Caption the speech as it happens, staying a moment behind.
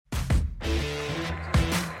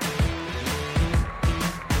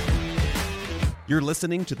You're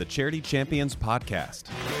listening to the Charity Champions Podcast.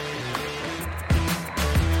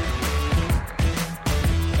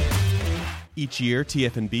 Each year,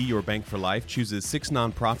 TFNB Your Bank for Life chooses 6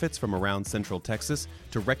 nonprofits from around Central Texas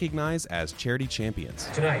to recognize as Charity Champions.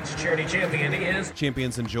 Tonight's Charity Champion is...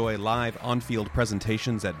 Champions enjoy live on-field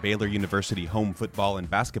presentations at Baylor University home football and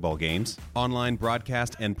basketball games, online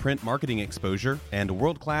broadcast and print marketing exposure, and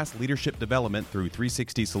world-class leadership development through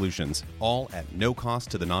 360 Solutions, all at no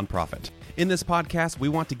cost to the nonprofit. In this podcast, we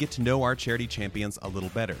want to get to know our Charity Champions a little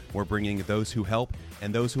better. We're bringing those who help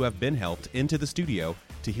and those who have been helped into the studio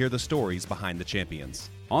to hear the stories behind the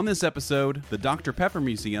champions. On this episode, the Dr. Pepper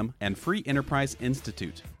Museum and Free Enterprise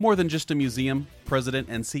Institute. More than just a museum, President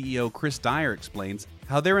and CEO Chris Dyer explains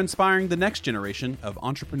how they're inspiring the next generation of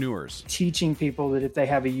entrepreneurs. Teaching people that if they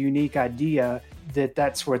have a unique idea,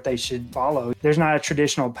 that's what they should follow. There's not a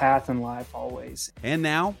traditional path in life always. And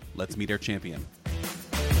now, let's meet our champion.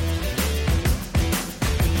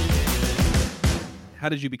 How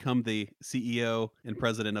did you become the CEO and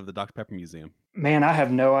president of the Dr. Pepper Museum? Man, I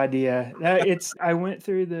have no idea. I went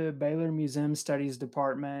through the Baylor Museum Studies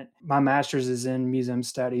department. My master's is in museum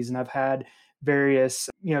studies, and I've had various,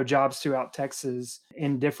 jobs throughout Texas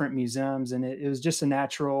in different museums, and it was just a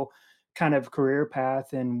natural kind of career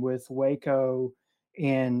path. And with Waco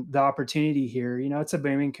and the opportunity here, it's a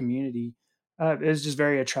booming community. It was just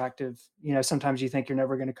very attractive. Sometimes you think you're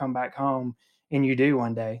never going to come back home, and you do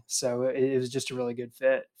one day. So it was just a really good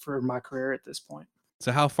fit for my career at this point.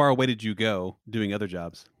 So how far away did you go doing other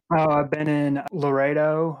jobs? Oh, I've been in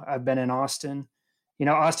Laredo. I've been in Austin.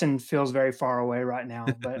 Austin feels very far away right now,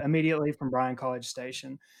 but immediately from Bryan College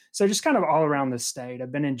Station. So just kind of all around the state.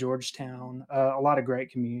 I've been in Georgetown, a lot of great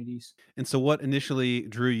communities. And so what initially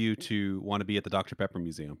drew you to want to be at the Dr. Pepper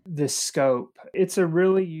Museum? The scope. It's a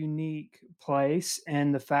really unique place.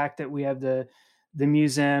 And the fact that we have the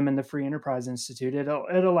museum and the Free Enterprise Institute, it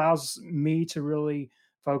allows me to really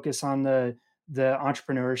focus on the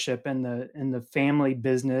entrepreneurship and the family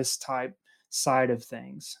business type side of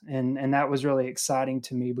things. And that was really exciting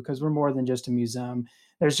to me because we're more than just a museum.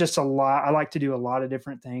 There's just a lot. I like to do a lot of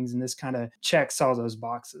different things, and this kind of checks all those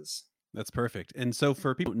boxes. That's perfect. And so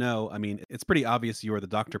for people who know, it's pretty obvious you are the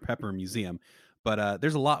Dr. Pepper Museum, but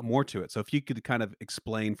there's a lot more to it. So if you could kind of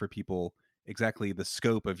explain for people exactly the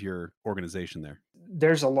scope of your organization there.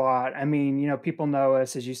 There's a lot. People know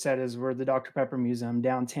us, as you said, as we're the Dr. Pepper Museum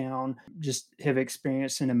downtown, just have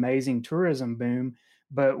experienced an amazing tourism boom,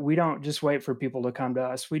 but we don't just wait for people to come to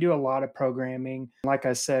us. We do a lot of programming. Like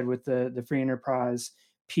I said, with the Free Enterprise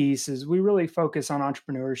pieces, we really focus on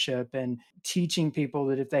entrepreneurship and teaching people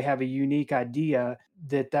that if they have a unique idea,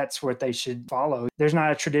 that's what they should follow. There's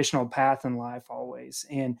not a traditional path in life always.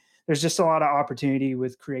 And there's just a lot of opportunity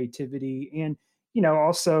with creativity. And,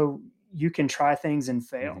 also you can try things and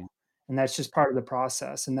fail. Mm-hmm. And that's just part of the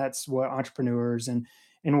process. And that's what entrepreneurs and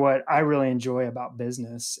what I really enjoy about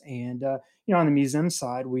business. And, on the museum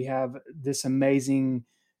side, we have this amazing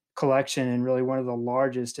collection and really one of the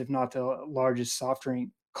largest, if not the largest soft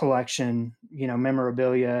drink collection,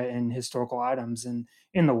 memorabilia and historical items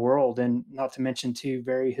in the world. And not to mention 2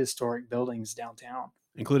 very historic buildings downtown.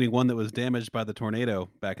 Including one that was damaged by the tornado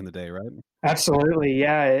back in the day, right? Absolutely.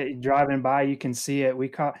 Yeah. Driving by, you can see it.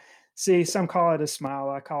 Some call it a smile.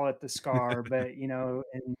 I call it the scar. But,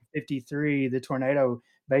 in 53, the tornado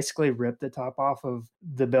basically ripped the top off of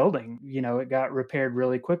the building. It got repaired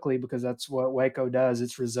really quickly because that's what Waco does.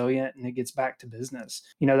 It's resilient and it gets back to business.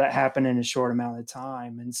 That happened in a short amount of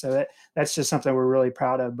time. And so that's just something we're really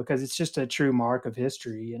proud of because it's just a true mark of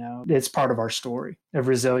history. It's part of our story of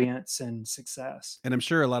resilience and success. And I'm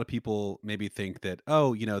sure a lot of people maybe think that,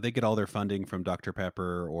 they get all their funding from Dr.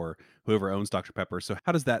 Pepper or whoever owns Dr. Pepper. So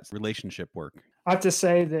how does that relationship work? I have to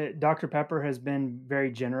say that Dr. Pepper has been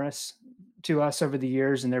very generous to us over the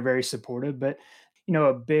years, and they're very supportive. But,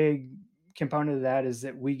 a big component of that is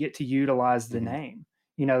that we get to utilize the name.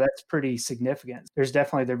 That's pretty significant.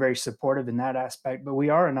 They're very supportive in that aspect, but we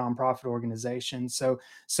are a nonprofit organization. So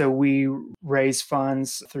we raise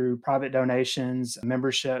funds through private donations,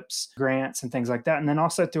 memberships, grants, and things like that. And then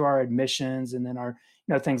also through our admissions and then our,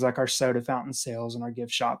 things like our soda fountain sales and our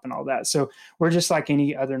gift shop and all that. So we're just like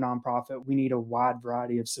any other nonprofit. We need a wide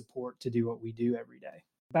variety of support to do what we do every day.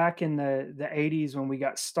 Back in the 80s when we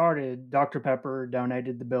got started, Dr. Pepper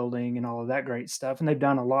donated the building and all of that great stuff. And they've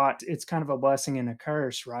done a lot. It's kind of a blessing and a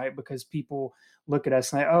curse, right? Because people look at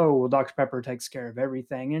us and say, oh, well, Dr. Pepper takes care of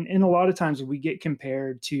everything. And a lot of times we get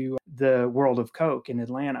compared to the World of Coke in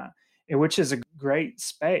Atlanta, which is a great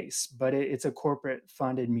space, but it's a corporate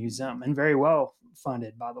funded museum and very well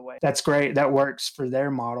funded, by the way. That's great. That works for their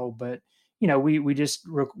model. But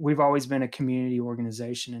we've always been a community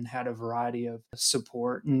organization and had a variety of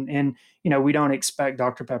support, and we don't expect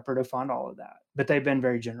Dr. Pepper to fund all of that, but they've been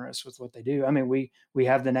very generous with what they do. I mean, we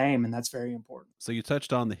have the name, and that's very important. So you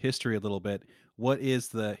touched on the history a little bit. What is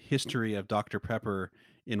the history of Dr. Pepper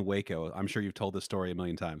in Waco? I'm sure you've told this story a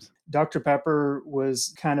million times. Dr. Pepper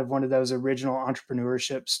was kind of one of those original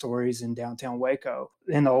entrepreneurship stories in downtown Waco.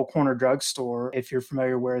 In the Old Corner Drugstore, if you're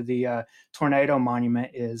familiar where the tornado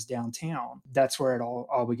monument is downtown, that's where it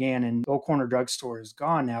all began. And Old Corner Drugstore is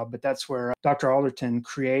gone now, but that's where Dr. Alderton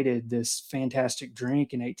created this fantastic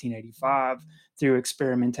drink in 1885 through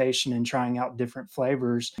experimentation and trying out different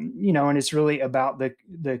flavors. And it's really about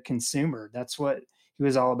the consumer. That's what he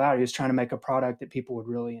was all about. He was trying to make a product that people would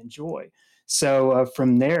really enjoy. So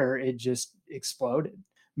from there, it just exploded.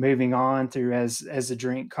 Moving on through as the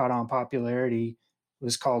drink caught on popularity, it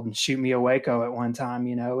was called Shoot Me a Waco at one time.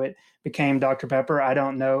 It became Dr. Pepper. I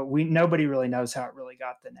don't know. Nobody really knows how it really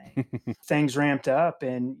got the name. Things ramped up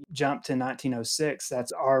and jumped to 1906.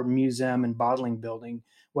 That's our museum and bottling building.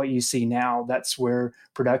 What you see now, that's where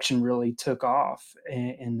production really took off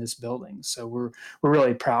in this building. So we're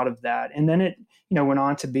really proud of that. And then it went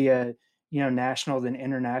on to be a national then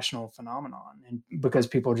international phenomenon, and because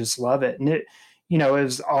people just love it. And it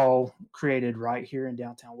was all created right here in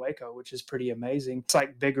downtown Waco, which is pretty amazing. It's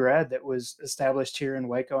like Big Red that was established here in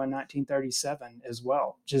Waco in 1937 as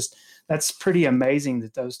well. Just that's pretty amazing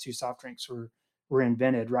that those two soft drinks were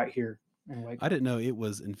invented right here in Waco. I didn't know it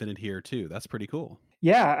was invented here too. That's pretty cool.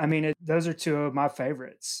 Yeah, I mean, those are two of my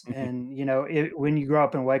favorites. And when you grow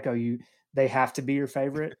up in Waco, they have to be your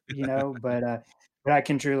favorite, but I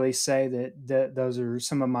can truly say that those are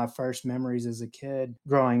some of my first memories as a kid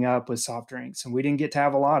growing up with soft drinks, and we didn't get to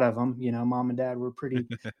have a lot of them. Mom and dad were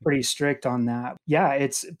pretty strict on that. Yeah,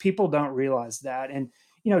 it's people don't realize that, and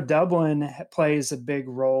Dublin plays a big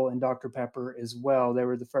role in Dr. Pepper as well. They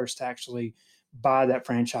were the first to actually buy that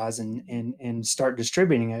franchise and start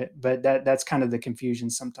distributing it. But that's kind of the confusion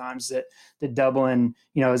sometimes that Dublin,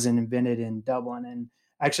 isn't invented in Dublin. And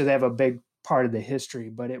actually they have a big part of the history,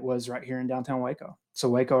 but it was right here in downtown Waco. So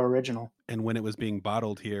Waco original. And when it was being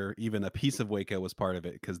bottled here, even a piece of Waco was part of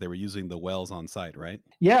it because they were using the wells on site, right?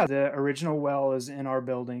 Yeah, the original well is in our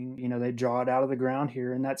building. They draw it out of the ground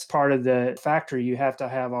here, and that's part of the factory. You have to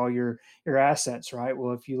have all your assets, right?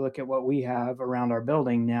 Well, if you look at what we have around our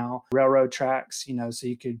building now, railroad tracks, so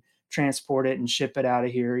you could transport it and ship it out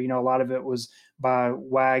of here. A lot of it was by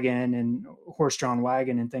wagon and horse-drawn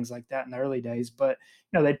wagon and things like that in the early days. But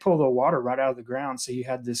they'd pull the water right out of the ground. So you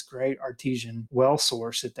had this great artesian well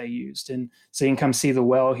source that they used. And so you can come see the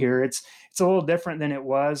well here. It's a little different than it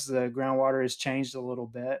was. The groundwater has changed a little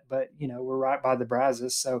bit, but we're right by the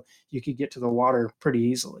Brazos, so you could get to the water pretty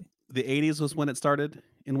easily. The 80s was when it started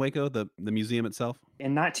in Waco, the museum itself?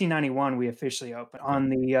 In 1991, we officially opened on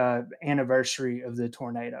the anniversary of the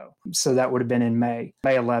tornado. So that would have been in May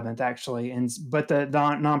 11th, actually. But the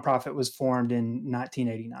nonprofit was formed in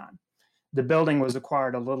 1989. The building was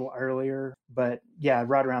acquired a little earlier, but yeah,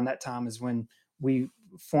 right around that time is when we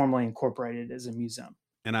formally incorporated as a museum.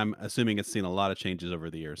 And I'm assuming it's seen a lot of changes over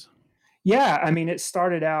the years. Yeah, I mean, it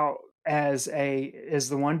started out as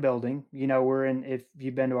the one building. We're in, if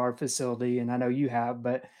you've been to our facility, and I know you have,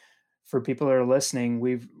 but for people that are listening,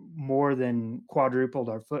 we've more than quadrupled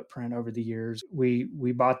our footprint over the years. We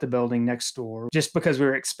bought the building next door just because we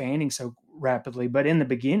were expanding so rapidly. But in the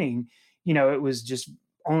beginning, it was just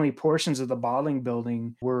only portions of the bottling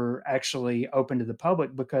building were actually open to the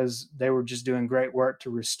public because they were just doing great work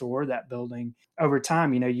to restore that building. Over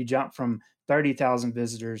time, you jump from 30,000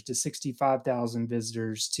 visitors to 65,000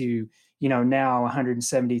 visitors to, now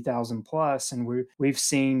 170,000 plus. And we've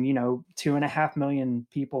seen, 2.5 million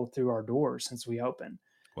people through our doors since we opened.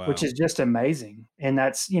 Wow. Which is just amazing. And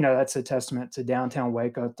that's a testament to downtown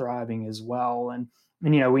Waco thriving as well. And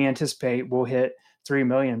we anticipate we'll hit 3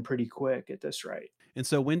 million pretty quick at this rate. And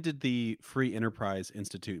so when did the Free Enterprise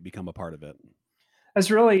Institute become a part of it? That's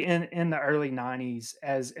really in the early 90s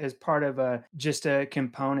as part of just a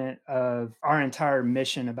component of our entire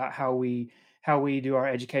mission about how we do our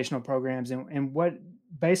educational programs and what,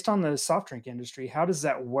 based on the soft drink industry, how does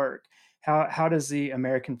that work? How does the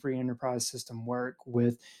American Free Enterprise System work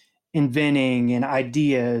with inventing and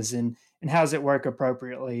ideas, and how does it work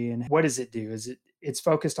appropriately, and what does it do? It's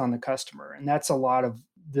focused on the customer, and that's a lot of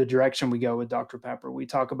the direction we go with Dr. Pepper. We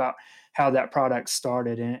talk about how that product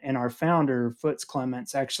started, and our founder, Foots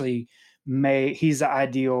Clements, actually he's the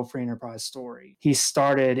ideal free enterprise story. He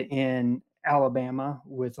started in Alabama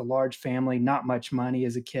with a large family, not much money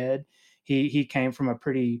as a kid. He came from a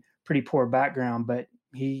pretty poor background, but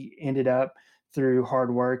he ended up through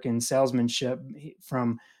hard work and salesmanship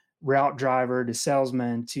from route driver to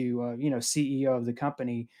salesman to CEO of the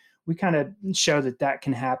company. We kind of show that that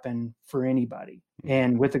can happen for anybody,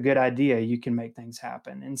 and with a good idea you can make things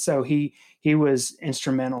happen. And so he was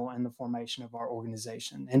instrumental in the formation of our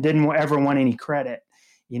organization and didn't ever want any credit,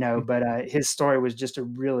 but his story was just a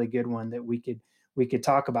really good one that we could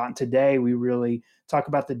talk about. And today we really talk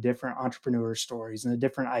about the different entrepreneur stories and the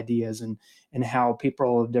different ideas, and how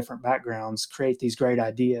people of different backgrounds create these great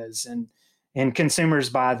ideas, and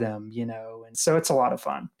consumers buy them, and so it's a lot of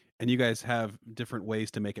fun. And you guys have different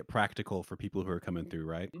ways to make it practical for people who are coming through,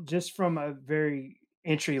 right? Just from a very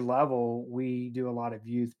entry level, we do a lot of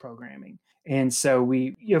youth programming. And so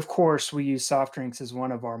of course, we use soft drinks as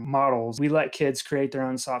one of our models. We let kids create their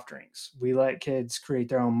own soft drinks. We let kids create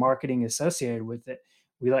their own marketing associated with it.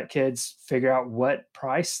 We let kids figure out what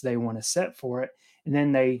price they want to set for it. And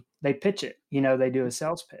then they pitch it, they do a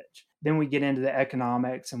sales pitch. Then we get into the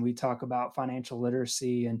economics and we talk about financial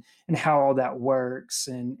literacy and how all that works.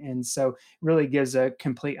 And so really gives a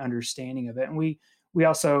complete understanding of it. And we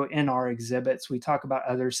also, in our exhibits, we talk about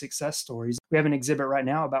other success stories. We have an exhibit right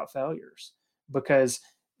now about failures, because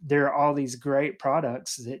there are all these great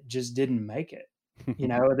products that just didn't make it.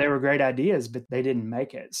 They were great ideas, but they didn't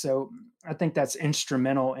make it. So I think that's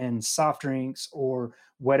instrumental in soft drinks or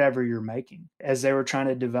whatever you're making. As they were trying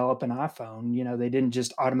to develop an iPhone, they didn't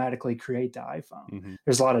just automatically create the iPhone.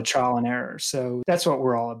 There's a lot of trial and error. So that's what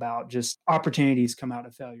we're all about. Just opportunities come out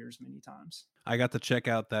of failures many times. I got to check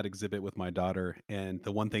out that exhibit with my daughter, and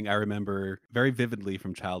the one thing I remember very vividly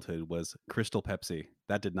from childhood was Crystal Pepsi.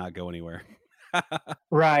 That did not go anywhere.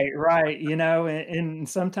 Right. And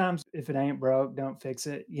sometimes if it ain't broke, don't fix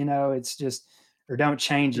it. It's just, or don't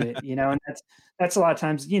change it, and that's a lot of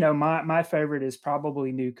times, my favorite is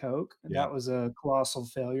probably New Coke. Yeah. That was a colossal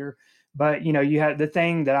failure. But, you had the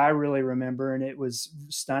thing that I really remember, and it was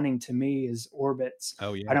stunning to me, is Orbitz.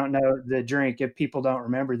 Oh, yeah. I don't know the drink if people don't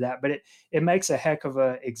remember that, but it makes a heck of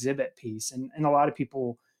a exhibit piece. And a lot of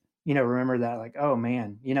people, remember that, like, oh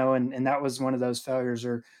man, and that was one of those failures.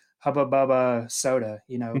 Or Hubba Bubba soda,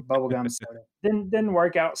 bubblegum soda. Didn't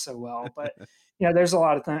work out so well, but there's a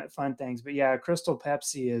lot of fun things. But yeah, Crystal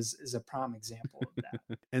Pepsi is a prime example of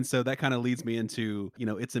that. And so that kind of leads me into,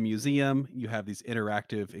 it's a museum. You have these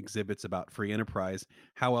interactive exhibits about free enterprise.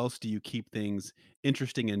 How else do you keep things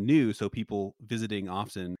interesting and new so people visiting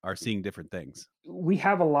often are seeing different things? We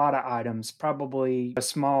have a lot of items. Probably a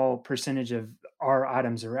small percentage of our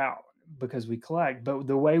items are out because we collect. But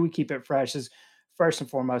the way we keep it fresh is, first and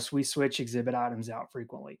foremost, we switch exhibit items out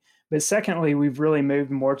frequently. But secondly, we've really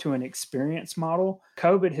moved more to an experience model.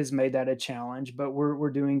 COVID has made that a challenge, but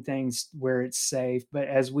we're doing things where it's safe. But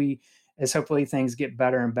as hopefully things get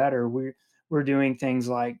better and better, we're doing things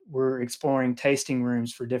like we're exploring tasting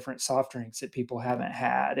rooms for different soft drinks that people haven't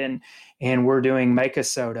had, and we're doing Make a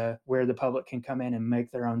Soda, where the public can come in and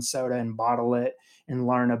make their own soda and bottle it and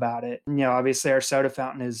learn about it. Obviously our soda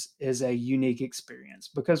fountain is a unique experience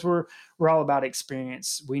because we're all about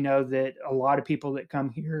experience. We know that a lot of people that come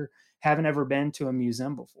here haven't ever been to a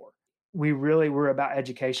museum before. We're about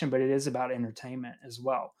education, but it is about entertainment as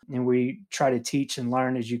well. And we try to teach and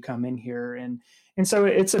learn as you come in here. And so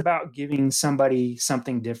it's about giving somebody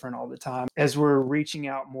something different all the time. As we're reaching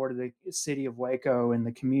out more to the city of Waco and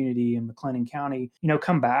the community in McLennan County,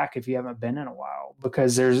 come back if you haven't been in a while,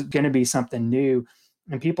 because there's going to be something new.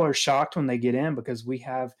 And people are shocked when they get in because we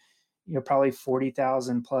have, probably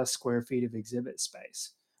 40,000 plus square feet of exhibit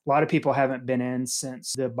space. A lot of people haven't been in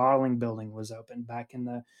since the bottling building was opened back in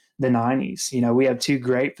the 90s. We have two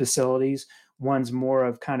great facilities. One's more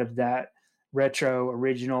of kind of that retro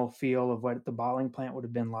original feel of what the bottling plant would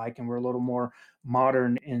have been like, and we're a little more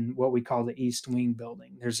modern in what we call the East Wing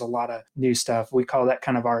building. There's a lot of new stuff. We call that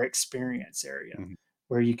kind of our experience area,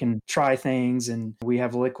 where you can try things, and we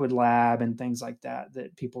have liquid lab and things like that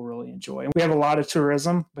people really enjoy. And we have a lot of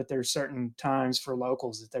tourism, but there's certain times for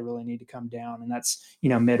locals that they really need to come down, and that's,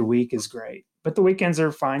 midweek is great. But the weekends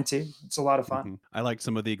are fine too. It's a lot of fun. I liked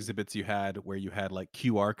some of the exhibits you had where you had like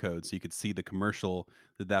QR codes so you could see the commercial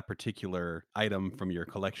that particular item from your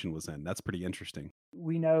collection was in. That's pretty interesting.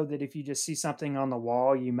 We know that if you just see something on the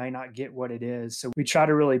wall, you may not get what it is. So we try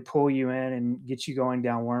to really pull you in and get you going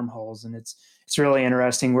down wormholes. And it's really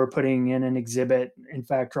interesting. We're putting in an exhibit, in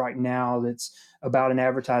fact, right now, that's about an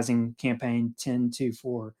advertising campaign 10-4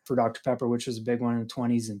 for Dr. Pepper, which was a big one in the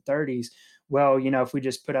 20s and 30s. Well, if we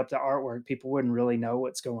just put up the artwork, people wouldn't really know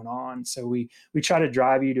what's going on. So we try to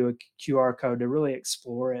drive you to a QR code to really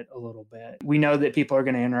explore it a little bit. We know that people are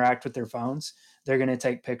going to interact with their phones. They're going to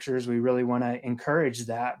take pictures. We really want to encourage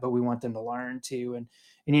that, but we want them to learn too.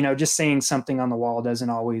 And, just seeing something on the wall doesn't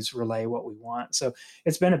always relay what we want. So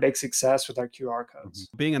it's been a big success with our QR Mhm. codes.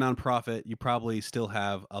 Being a nonprofit, you probably still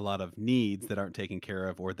have a lot of needs that aren't taken care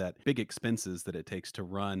of or that big expenses that it takes to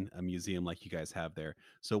run a museum like you guys have there.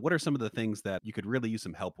 So, what are some of the things that you could really use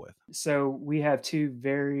some help with? So we have two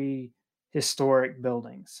very historic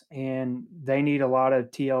buildings, and they need a lot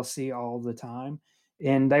of TLC all the time.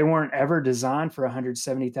 And they weren't ever designed for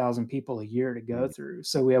 170,000 people a year to go Mm. through.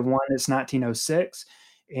 So we have one that's 1906,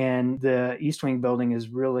 and the East Wing building is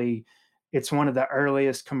really, it's one of the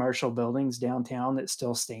earliest commercial buildings downtown that's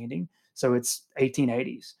still standing. So it's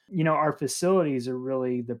 1880s. Our facilities are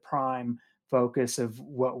really the prime focus of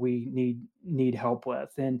what we need help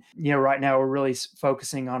with. And right now we're really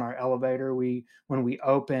focusing on our elevator. We When we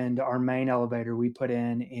opened our main elevator, we put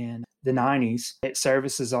in the 90s. It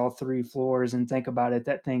services all three floors, and think about it,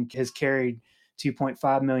 that thing has carried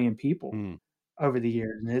 2.5 million people Mm. over the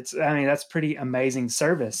years. And that's pretty amazing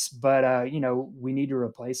service. But we need to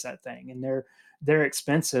replace that thing, and they're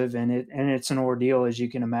expensive, and it's an ordeal, as you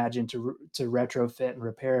can imagine, to retrofit and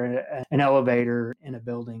repair an elevator in a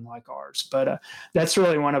building like ours. But that's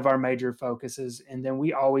really one of our major focuses. And then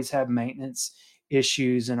we always have maintenance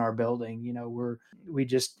issues in our building.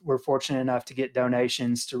 We're fortunate enough to get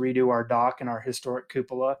donations to redo our dock and our historic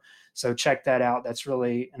cupola. So check that out. That's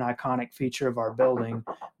really an iconic feature of our building,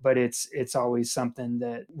 but it's always something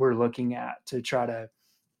that we're looking at to try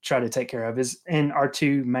to take care of, is in our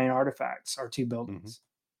two main artifacts, our two Mhm. buildings,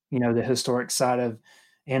 the historic site of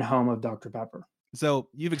and home of Dr. Pepper. So,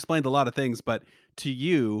 you've explained a lot of things, but to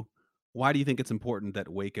you, why do you think it's important that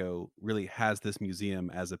Waco really has this museum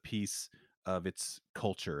as a piece of its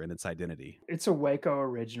culture and its identity? It's a Waco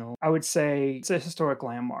original. I would say it's a historic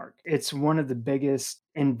landmark. It's one of the biggest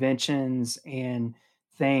inventions and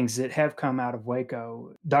things that have come out of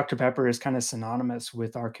Waco. Dr. Pepper is kind of synonymous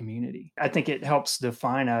with our community. I think it helps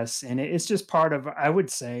define us, and it's just part of, I would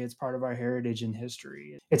say, it's part of our heritage and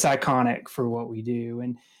history. It's iconic for what we do.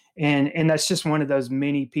 And that's just one of those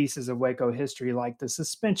many pieces of Waco history, like the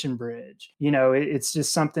suspension bridge. It's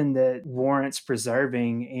just something that warrants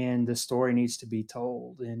preserving, and the story needs to be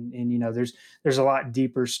told. And there's a lot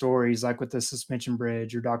deeper stories, like with the suspension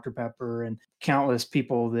bridge or Dr. Pepper, and countless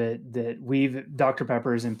people that we've Dr.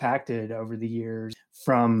 Pepper has impacted over the years,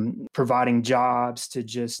 from providing jobs to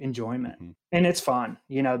just enjoyment. Mhm. And it's fun.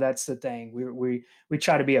 That's the thing. We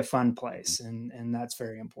try to be a fun Mhm. place, and that's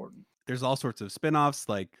very important. There's all sorts of spin-offs,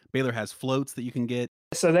 like Baylor has floats that you can get.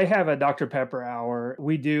 So they have a Dr. Pepper hour.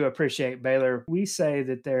 We do appreciate Baylor. We say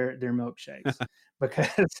that they're milkshakes because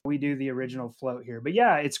we do the original float here. But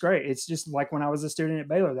yeah, it's great. It's just like when I was a student at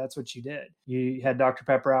Baylor, that's what you did. You had Dr.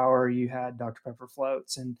 Pepper hour, you had Dr. Pepper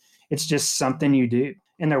floats, and it's just something you do.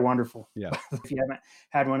 And they're wonderful. Yeah. If you haven't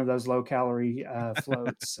had one of those low calorie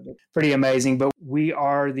floats, pretty amazing. But we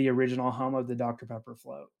are the original home of the Dr. Pepper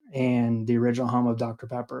float and the original home of Dr.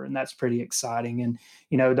 Pepper. And that's pretty exciting. And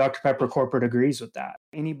Dr. Pepper corporate agrees with that.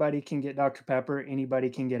 Anybody can get Dr. Pepper,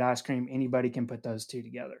 anybody can get ice cream, anybody can put those two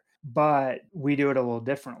together. But we do it a little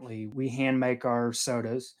differently. We hand make our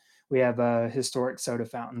sodas. We have a historic soda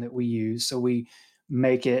fountain that we use. So we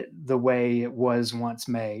make it the way it was once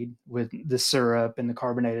made, with the syrup and the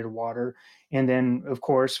carbonated water. And then, of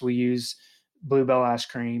course, we use Bluebell ice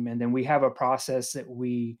cream. And then we have a process that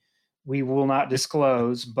we will not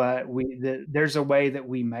disclose, but there's a way that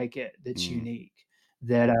we make it that's Mm. unique,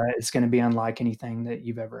 that it's going to be unlike anything that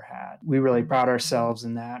you've ever had. We really pride ourselves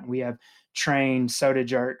in that. We have trained soda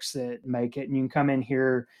jerks that make it, and you can come in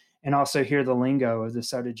here and also hear the lingo of the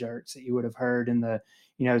soda jerks that you would have heard in the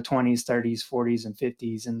 20s, 30s, 40s, and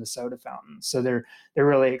 50s in the soda fountains. So they're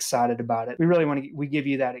really excited about it. We give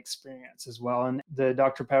you that experience as well. And the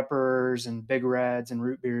Dr. Peppers and Big Reds and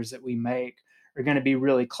root beers that we make are going to be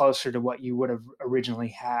really closer to what you would have originally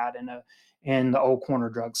had in the old corner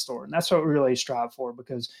drugstore. And that's what we really strive for,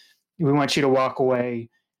 because we want you to walk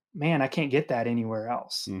away, man, I can't get that anywhere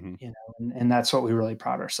else. Mhm. And that's what we really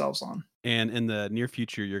pride ourselves on. And in the near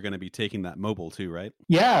future, you're gonna be taking that mobile too, right?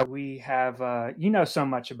 Yeah, we have, so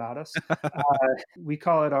much about us. We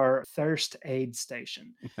call it our thirst aid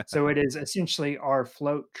station. So it is essentially our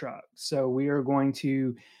float truck. So we are going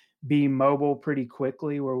to be mobile pretty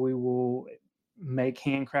quickly, where we will make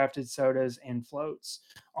handcrafted sodas and floats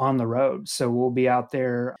on the road. So we'll be out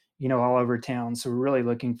there, all over town. So we're really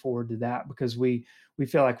looking forward to that, because we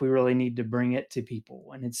feel like we really need to bring it to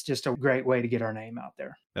people, and it's just a great way to get our name out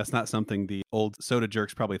there. That's not something the old soda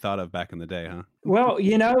jerks probably thought of back in the day, huh? Well,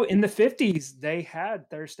 in the 50s, they had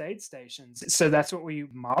thirst aid stations. So that's what we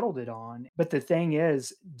modeled it on. But the thing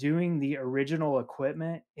is, doing the original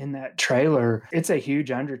equipment in that trailer, it's a huge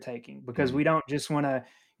undertaking, because Mm. we don't just want to,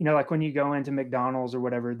 like when you go into McDonald's or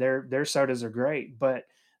whatever, their sodas are great, but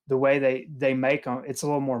the way they make them, it's a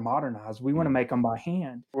little more modernized. We want to make them by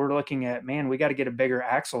hand. We're looking at, man, we got to get a bigger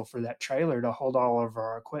axle for that trailer to hold all of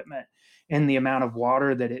our equipment and the amount of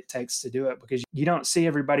water that it takes to do it, because you don't see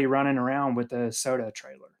everybody running around with a soda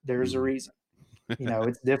trailer. There's a reason.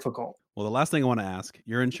 It's difficult. Well, the last thing I want to ask,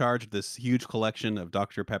 you're in charge of this huge collection of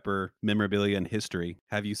Dr. Pepper memorabilia and history.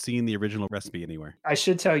 Have you seen the original recipe anywhere? I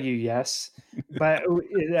should tell you yes, but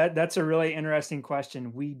that's a really interesting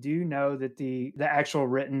question. We do know that the actual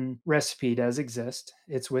written recipe does exist.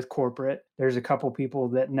 It's with corporate. There's a couple people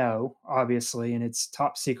that know, obviously, and it's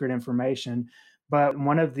top secret information. But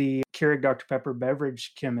one of the Keurig Dr. Pepper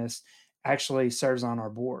beverage chemists actually serves on our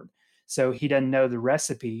board. So he doesn't know the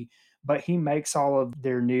recipe, but he makes all of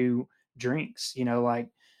their new drinks, like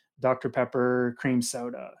Dr. Pepper cream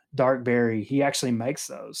soda, dark berry. He actually makes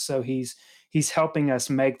those. So he's helping us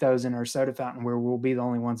make those in our soda fountain, where we'll be the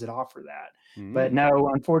only ones that offer that. But no,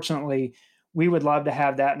 unfortunately, we would love to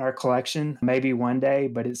have that in our collection, maybe one day,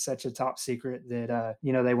 but it's such a top secret that,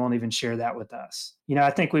 they won't even share that with us.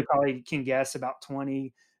 I think we probably can guess about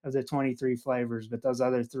 20 of the 23 flavors, but those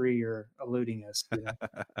other 3 are eluding us.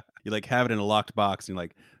 You have it in a locked box and you're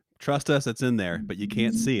like, trust us, it's in there, but you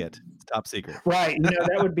can't see it. It's top secret. Right.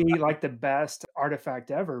 That would be like the best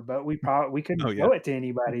artifact ever, but we couldn't show it to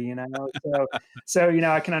anybody, So,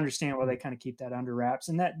 I can understand why they kind of keep that under wraps.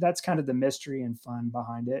 And that's kind of the mystery and fun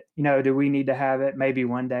behind it. Do we need to have it? Maybe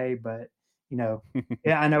one day, but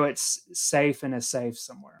yeah, I know it's safe in a safe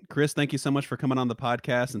somewhere. Chris, thank you so much for coming on the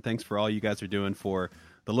podcast, and thanks for all you guys are doing for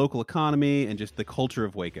the local economy and just the culture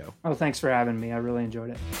of Waco. Oh, thanks for having me. I really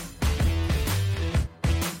enjoyed it.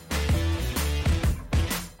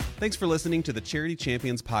 Thanks for listening to the Charity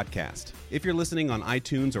Champions podcast. If you're listening on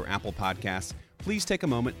iTunes or Apple Podcasts, please take a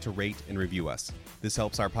moment to rate and review us. This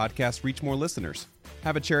helps our podcast reach more listeners.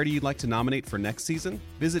 Have a charity you'd like to nominate for next season?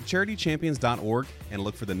 Visit charitychampions.org and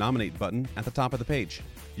look for the nominate button at the top of the page.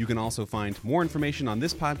 You can also find more information on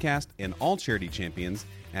this podcast and all Charity Champions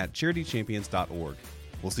at charitychampions.org.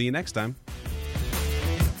 We'll see you next time.